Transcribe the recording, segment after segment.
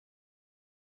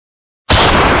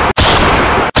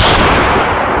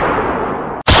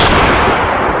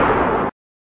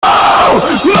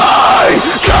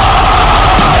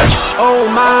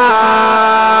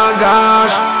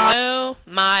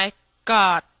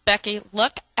Becky,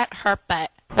 look at her butt.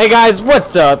 Hey guys,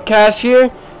 what's up? Cash here,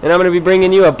 and I'm going to be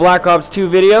bringing you a Black Ops 2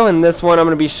 video. In this one, I'm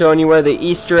going to be showing you where the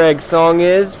Easter egg song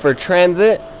is for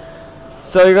Transit.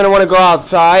 So you're going to want to go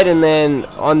outside, and then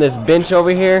on this bench over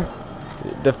here,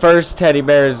 the first teddy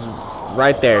bear is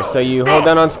right there. So you hold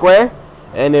down on square,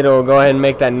 and it'll go ahead and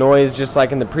make that noise just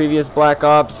like in the previous Black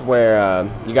Ops, where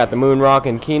you got the moon rock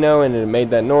and Kino, and it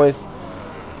made that noise.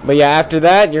 But yeah, after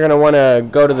that, you're going to want to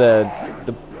go to the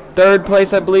third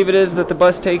place, I believe it is, that the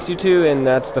bus takes you to, and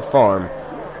that's the farm.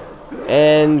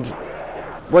 And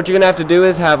what you're gonna have to do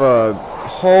is have a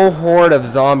whole horde of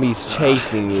zombies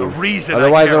chasing you,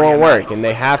 otherwise it won't work, and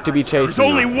they have to be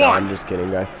chasing you. No, I'm just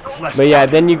kidding, guys. But yeah,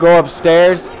 then you go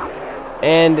upstairs,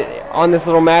 and on this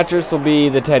little mattress will be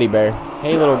the teddy bear.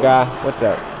 Hey little guy, what's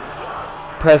up?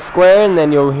 Press square, and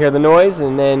then you'll hear the noise,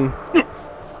 and then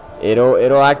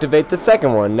it'll activate the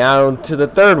second one. Now to the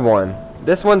third one.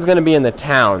 This one's gonna be in the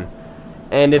town,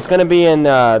 and it's gonna be in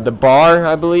the bar,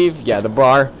 I believe. Yeah, the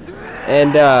bar.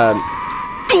 And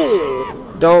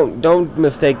don't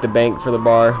mistake the bank for the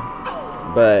bar.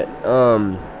 But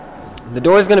the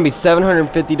door is gonna be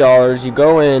 $750. You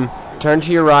go in, turn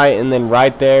to your right, and then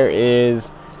right there is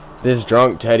this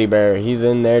drunk teddy bear. He's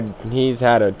in there. He's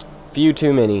had a few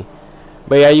too many.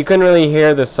 But yeah, you couldn't really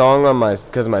hear the song on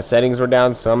because my settings were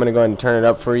down, so I'm gonna go ahead and turn it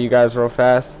up for you guys real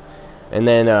fast. And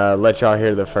then let y'all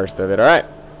hear the first of it, alright?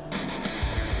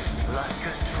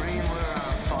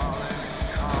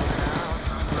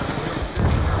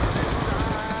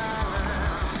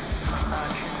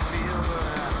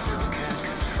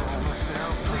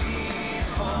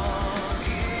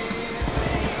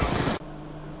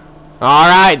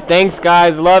 Alright, thanks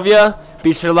guys, love ya.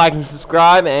 Be sure to like and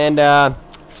subscribe, and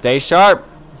stay sharp.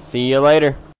 See you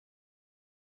later.